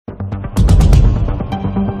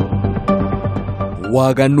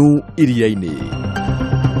WAGANU IRIA-INI.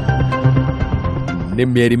 Nĩ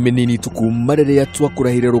mĩeri mĩnini tukuma rĩrĩa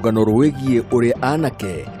twakũrahire rũgano rwĩgiĩ ũrĩa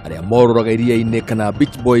anake arĩa morũraga iria-inĩ kana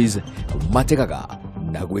beach boys mategaga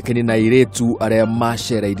na gwĩkenia na airĩtu arĩa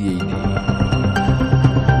macera iria-inĩ.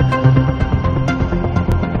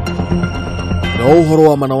 No ũhoro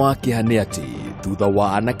wa mana wake nĩ atĩ thutha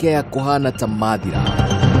wa anake aya kũhana ta mathira,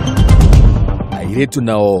 airĩtu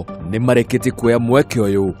nao nĩ marekete kuoya mweke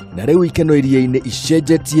ũyũ na rĩu ikeno iria-inĩ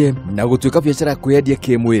icenjetie na gũtuĩka biacara kwĩendia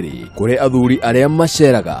kĩmwĩrĩ kũrĩ athuri arĩa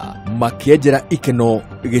maceraga makĩenjera ikeno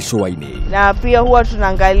gĩcũa-inĩ. Na pia huwa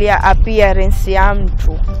tunaangalia appearance ya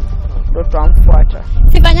mtu ndio tunamfuata.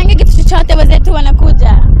 Sifanyange kitu chochote, wazetu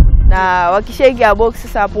wanakuja. Na wakishaingia box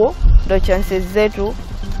sasa hapo ndio chances zetu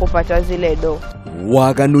kupata zile do.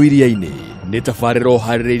 WAGANU IRIA-INI nĩ tabarĩra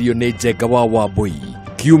harĩrĩirio nĩ Njenga wa Wambui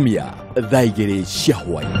kiumia thaa 2 cia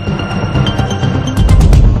hwaĩ.